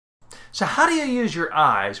So how do you use your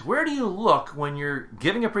eyes? Where do you look when you're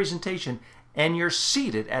giving a presentation and you're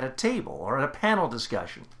seated at a table or at a panel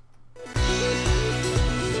discussion?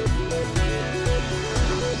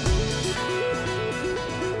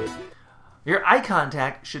 Your eye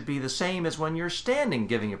contact should be the same as when you're standing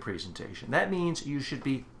giving a presentation. That means you should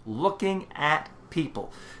be looking at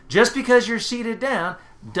people. Just because you're seated down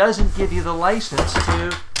doesn't give you the license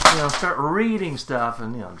to start reading stuff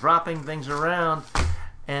and dropping things around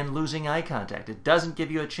and losing eye contact. It doesn't give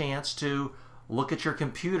you a chance to look at your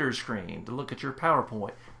computer screen, to look at your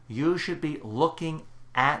PowerPoint. You should be looking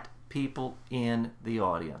at people in the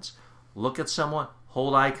audience. Look at someone,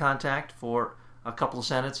 hold eye contact for a couple of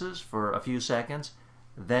sentences, for a few seconds,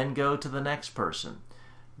 then go to the next person.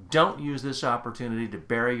 Don't use this opportunity to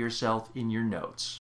bury yourself in your notes.